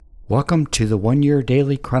Welcome to the One Year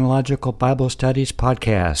Daily Chronological Bible Studies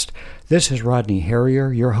podcast. This is Rodney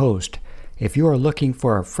Harrier, your host. If you are looking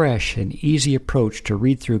for a fresh and easy approach to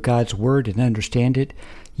read through God's Word and understand it,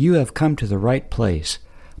 you have come to the right place.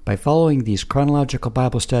 By following these chronological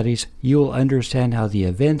Bible studies, you will understand how the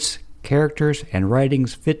events, characters, and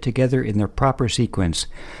writings fit together in their proper sequence.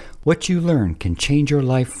 What you learn can change your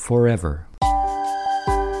life forever.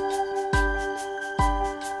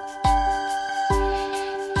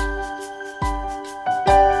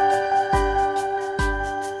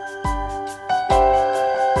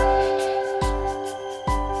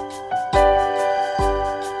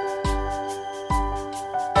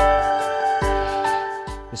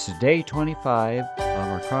 This is day 25 of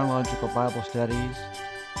our chronological Bible studies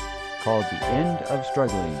called The End of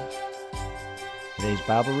Struggling. Today's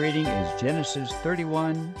Bible reading is Genesis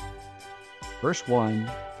 31, verse 1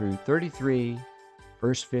 through 33,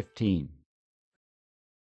 verse 15.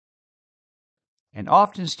 An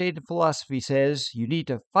often stated philosophy says you need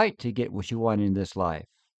to fight to get what you want in this life.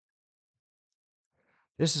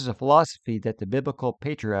 This is a philosophy that the biblical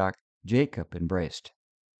patriarch Jacob embraced.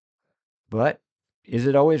 But is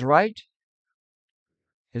it always right?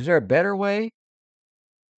 Is there a better way?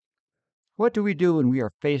 What do we do when we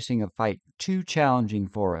are facing a fight too challenging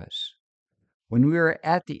for us? When we are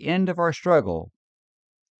at the end of our struggle,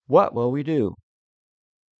 what will we do?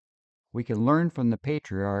 We can learn from the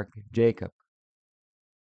patriarch Jacob.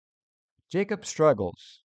 Jacob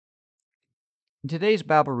struggles. In today's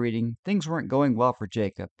Bible reading, things weren't going well for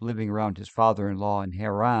Jacob, living around his father-in-law in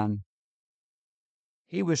Haran.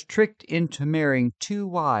 He was tricked into marrying two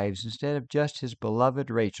wives instead of just his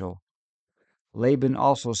beloved Rachel. Laban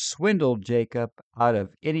also swindled Jacob out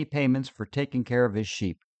of any payments for taking care of his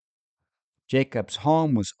sheep. Jacob's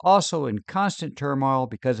home was also in constant turmoil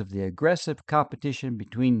because of the aggressive competition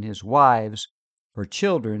between his wives for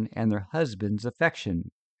children and their husbands'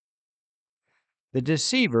 affection. The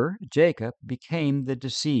deceiver, Jacob, became the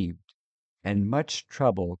deceived, and much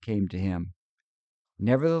trouble came to him.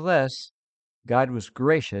 Nevertheless, God was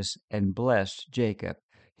gracious and blessed Jacob.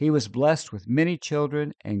 He was blessed with many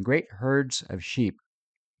children and great herds of sheep.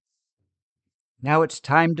 Now it's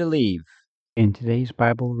time to leave. In today's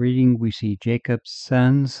Bible reading, we see Jacob's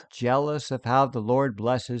sons jealous of how the Lord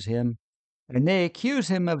blesses him, and they accuse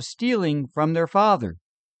him of stealing from their father.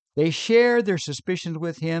 They share their suspicions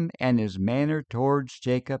with him, and his manner towards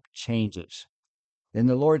Jacob changes. Then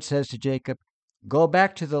the Lord says to Jacob, "Go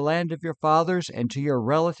back to the land of your fathers and to your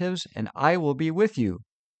relatives, and I will be with you."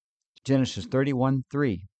 Genesis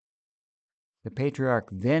 31:3. The patriarch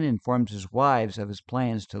then informs his wives of his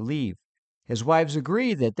plans to leave. His wives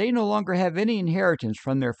agree that they no longer have any inheritance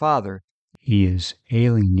from their father. He is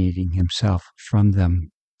alienating himself from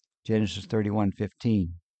them. Genesis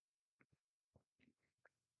 31:15.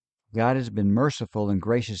 God has been merciful and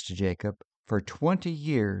gracious to Jacob. For 20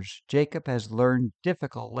 years, Jacob has learned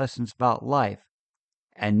difficult lessons about life,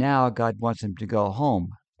 and now God wants him to go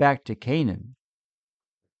home, back to Canaan.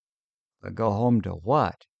 But go home to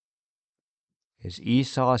what? Is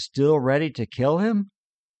Esau still ready to kill him?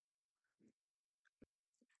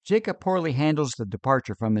 Jacob poorly handles the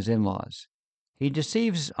departure from his in-laws. He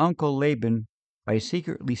deceives his uncle Laban by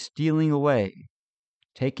secretly stealing away,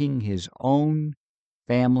 taking his own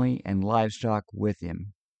family and livestock with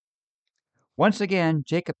him. Once again,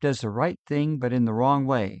 Jacob does the right thing but in the wrong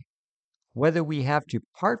way. Whether we have to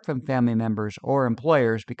part from family members or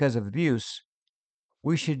employers because of abuse,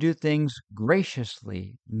 we should do things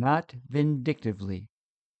graciously, not vindictively.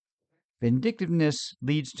 Vindictiveness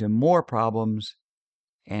leads to more problems,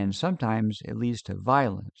 and sometimes it leads to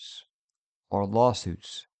violence or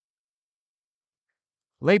lawsuits.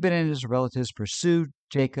 Laban and his relatives pursue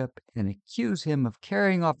Jacob and accuse him of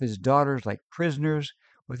carrying off his daughters like prisoners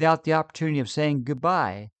without the opportunity of saying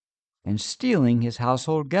goodbye and stealing his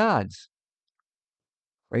household gods.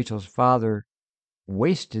 Rachel's father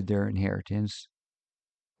wasted their inheritance,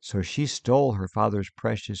 so she stole her father's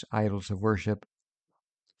precious idols of worship.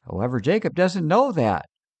 However, Jacob doesn't know that,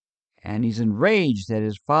 and he's enraged that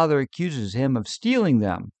his father accuses him of stealing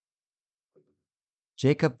them.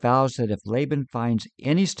 Jacob vows that if Laban finds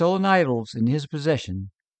any stolen idols in his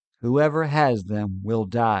possession, whoever has them will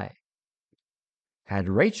die. Had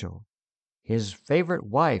Rachel, his favorite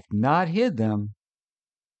wife, not hid them,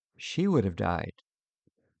 she would have died.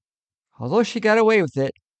 Although she got away with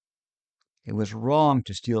it, it was wrong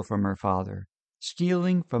to steal from her father.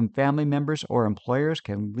 Stealing from family members or employers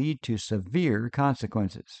can lead to severe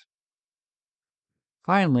consequences.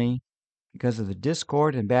 Finally, because of the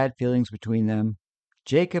discord and bad feelings between them,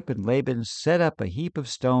 Jacob and Laban set up a heap of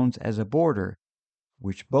stones as a border,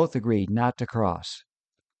 which both agreed not to cross.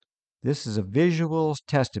 This is a visual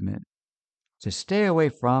testament to stay away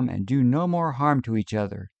from and do no more harm to each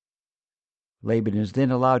other. Laban is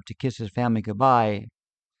then allowed to kiss his family goodbye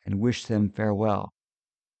and wish them farewell.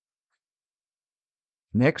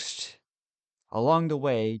 Next, along the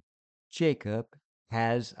way, Jacob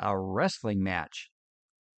has a wrestling match.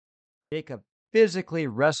 Jacob physically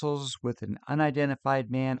wrestles with an unidentified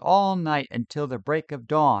man all night until the break of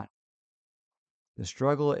dawn. The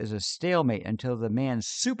struggle is a stalemate until the man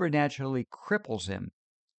supernaturally cripples him.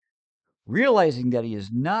 Realizing that he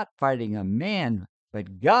is not fighting a man,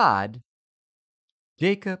 but God,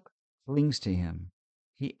 Jacob clings to him.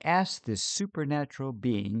 He asks this supernatural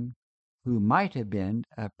being, who might have been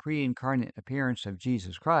a pre-incarnate appearance of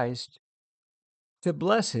Jesus Christ, to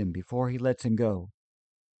bless him before he lets him go.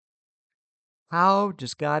 How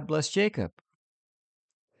does God bless Jacob?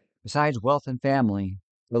 Besides wealth and family,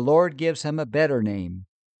 the Lord gives him a better name.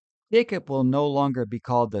 Jacob will no longer be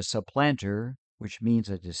called the supplanter, which means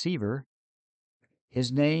a deceiver.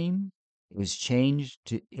 His name is changed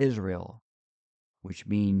to Israel, which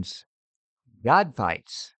means God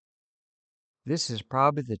fights. This is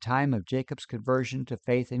probably the time of Jacob's conversion to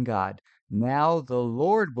faith in God. Now the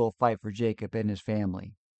Lord will fight for Jacob and his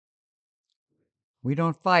family. We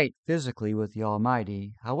don't fight physically with the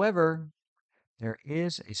Almighty. However, there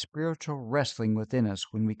is a spiritual wrestling within us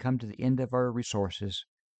when we come to the end of our resources.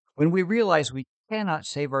 When we realize we cannot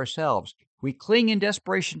save ourselves, we cling in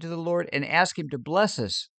desperation to the Lord and ask Him to bless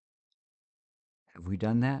us. Have we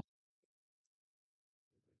done that?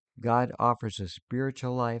 God offers us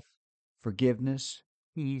spiritual life, forgiveness,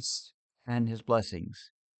 peace, and His blessings.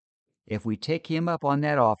 If we take Him up on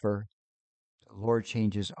that offer, the Lord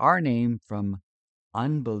changes our name from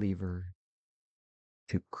unbeliever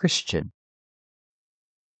to Christian.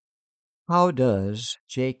 How does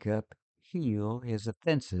Jacob heal his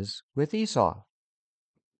offenses with Esau?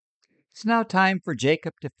 It's now time for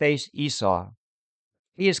Jacob to face Esau.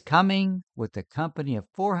 He is coming with a company of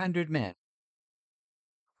 400 men.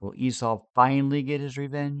 Will Esau finally get his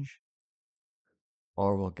revenge?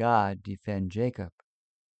 Or will God defend Jacob?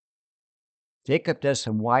 Jacob does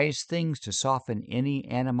some wise things to soften any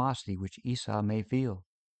animosity which Esau may feel.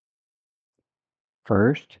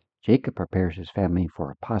 First, Jacob prepares his family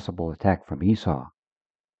for a possible attack from Esau.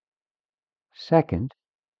 Second,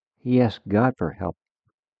 he asks God for help.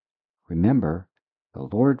 Remember, the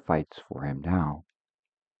Lord fights for him now.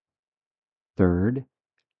 Third,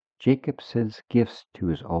 Jacob sends gifts to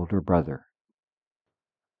his older brother.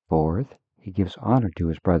 Fourth, he gives honor to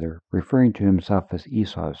his brother, referring to himself as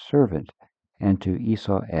Esau's servant and to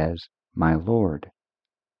Esau as my lord,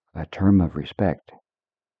 a term of respect.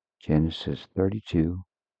 Genesis 32,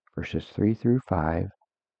 verses 3 through 5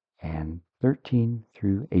 and 13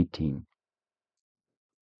 through 18.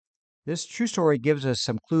 This true story gives us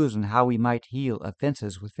some clues on how we might heal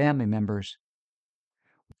offenses with family members.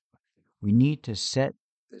 We need to set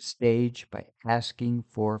the stage by asking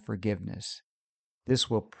for forgiveness. This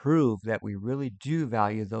will prove that we really do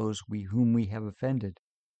value those whom we have offended.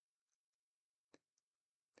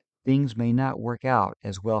 Things may not work out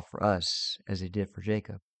as well for us as they did for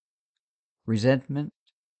Jacob. Resentment,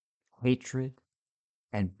 hatred,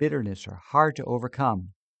 and bitterness are hard to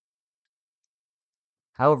overcome.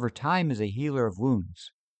 However, time is a healer of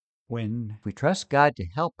wounds. When we trust God to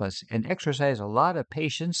help us and exercise a lot of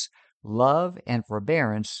patience, love, and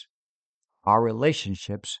forbearance, our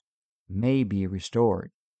relationships may be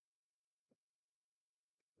restored.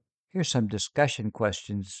 Here's some discussion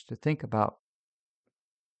questions to think about.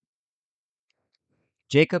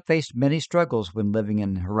 Jacob faced many struggles when living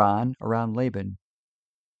in Haran around Laban.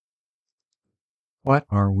 What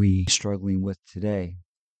are we struggling with today?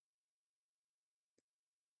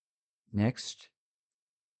 Next,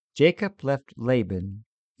 Jacob left Laban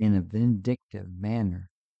in a vindictive manner.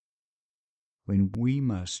 When we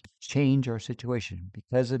must change our situation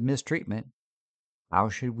because of mistreatment, how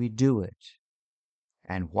should we do it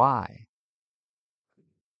and why?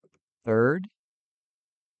 Third,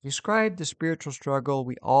 describe the spiritual struggle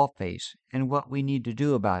we all face and what we need to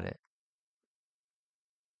do about it.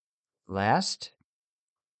 Last,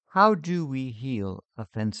 how do we heal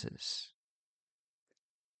offenses?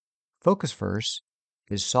 Focus verse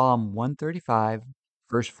is Psalm 135,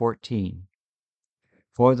 verse 14.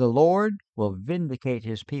 For the Lord will vindicate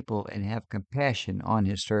his people and have compassion on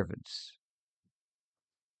his servants.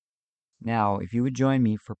 Now, if you would join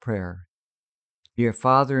me for prayer. Dear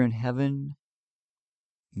Father in heaven,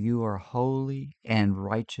 you are holy and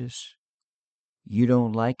righteous. You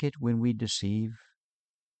don't like it when we deceive.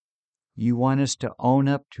 You want us to own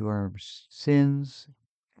up to our sins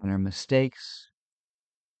and our mistakes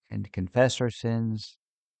and to confess our sins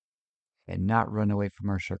and not run away from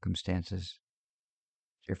our circumstances.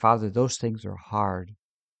 Dear Father, those things are hard.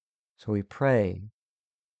 So we pray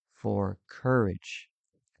for courage,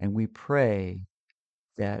 and we pray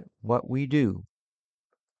that what we do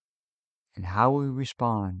and how we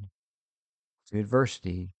respond to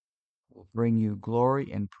adversity will bring you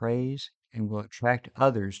glory and praise and will attract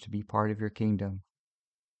others to be part of your kingdom.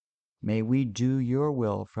 May we do your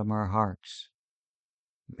will from our hearts.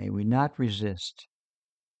 May we not resist,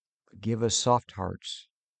 but give us soft hearts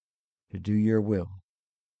to do your will.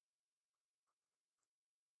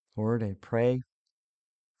 Lord, I pray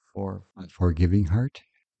for a forgiving heart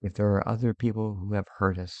if there are other people who have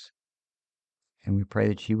hurt us. And we pray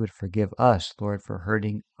that you would forgive us, Lord, for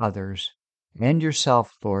hurting others. And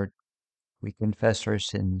yourself, Lord, we confess our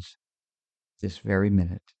sins this very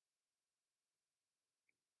minute.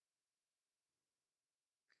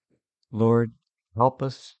 Lord, help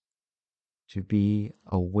us to be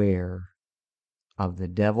aware of the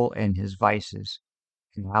devil and his vices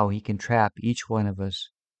and how he can trap each one of us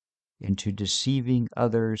into deceiving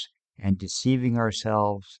others and deceiving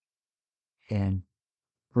ourselves and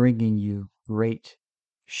bringing you great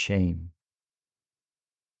shame.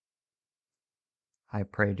 I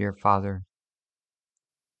pray, dear Father,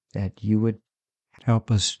 that you would help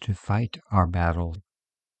us to fight our battle.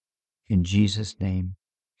 In Jesus' name,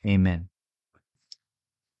 amen.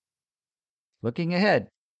 Looking ahead,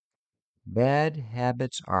 bad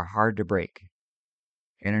habits are hard to break.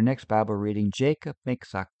 In our next Bible reading, Jacob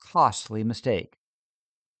makes a costly mistake.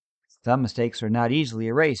 Some mistakes are not easily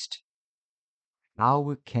erased.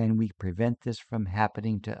 How can we prevent this from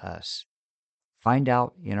happening to us? Find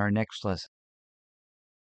out in our next lesson.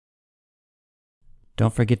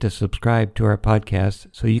 Don't forget to subscribe to our podcast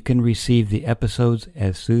so you can receive the episodes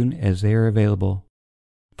as soon as they are available.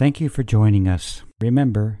 Thank you for joining us.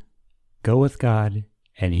 Remember, go with God,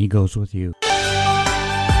 and He goes with you.